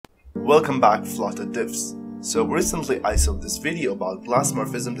Welcome back, Flutter Divs. So recently I saw this video about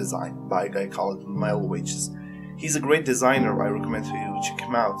GLASSMORPHISM design by a guy called Mel Wages. He's a great designer. I recommend you check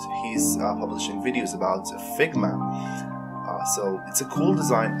him out. He's publishing videos about Figma. So it's a cool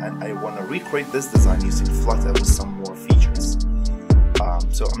design, and I want to recreate this design using Flutter with some more features.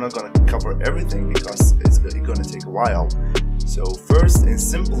 So I'm not going to cover everything because it's going to take a while. So first and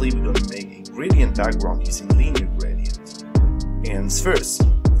simply, we're going to make a gradient background using linear gradient and spheres.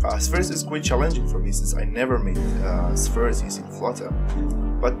 Spheres is quite challenging for me since I never made spheres using Flutter.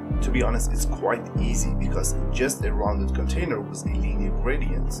 But to be honest, it's quite easy because just a rounded container with a linear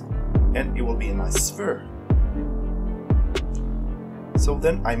gradient, and it will be a nice sphere. So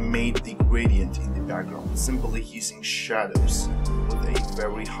then I made the gradient in the background simply using shadows with a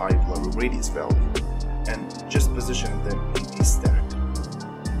very high blurry radius value and just positioned them in a stack.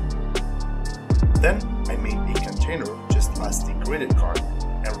 Then I made a container just as the graded card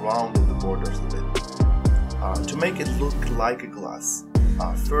and rounded the borders a bit. To make it look like a glass,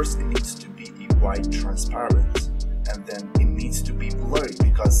 first it needs to be a white transparent, and then it needs to be blurry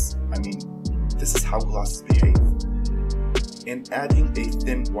because, this is how glasses behave. And adding a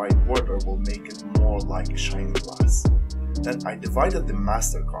thin white border will make it more like a shiny glass. Then I divided the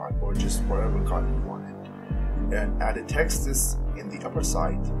master card, or just whatever card you wanted, and added texts in the upper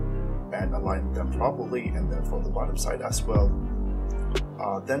side and aligned them properly, and then for the bottom side as well.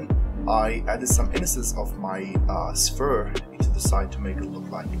 Then I added some instances of my sphere into the side to make it look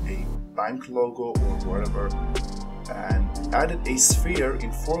like a bank logo or whatever, and added a sphere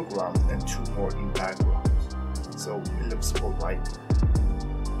in foreground and two more in background. So it looks alright.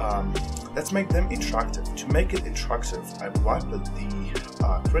 Let's make them interactive. To make it interactive, I wrapped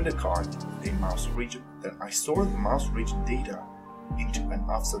the credit card with a mouse region. Then I stored the mouse region data into an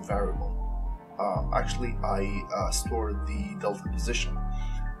offset variable. Actually, I stored the delta position.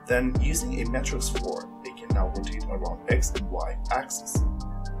 Then using a matrix 4, they can now rotate around X and Y axis,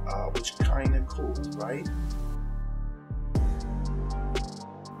 which kinda cool, right?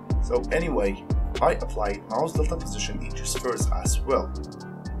 So anyway, I applied mouse delta position into spheres as well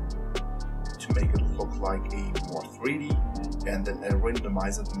to make it look like a more 3D, and then I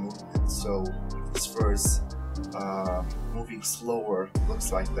randomized the movement. So if the spheres moving slower,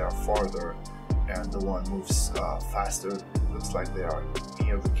 looks like they are farther, and the one moves faster, looks like they are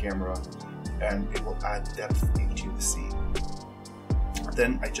near the camera, and it will add depth into the scene.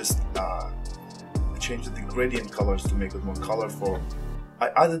 Then I just changed the gradient colors to make it more colorful. I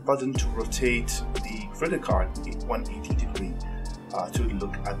added button to rotate the credit card 180 degree to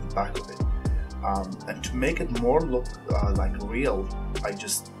look at the back of it. And to make it more look like real, I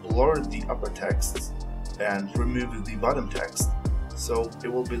just blurred the upper text and removed the bottom text, so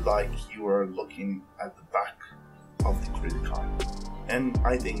it will be like you are looking at the back of the credit card. And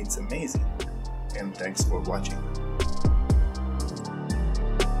I think it's amazing. And thanks for watching.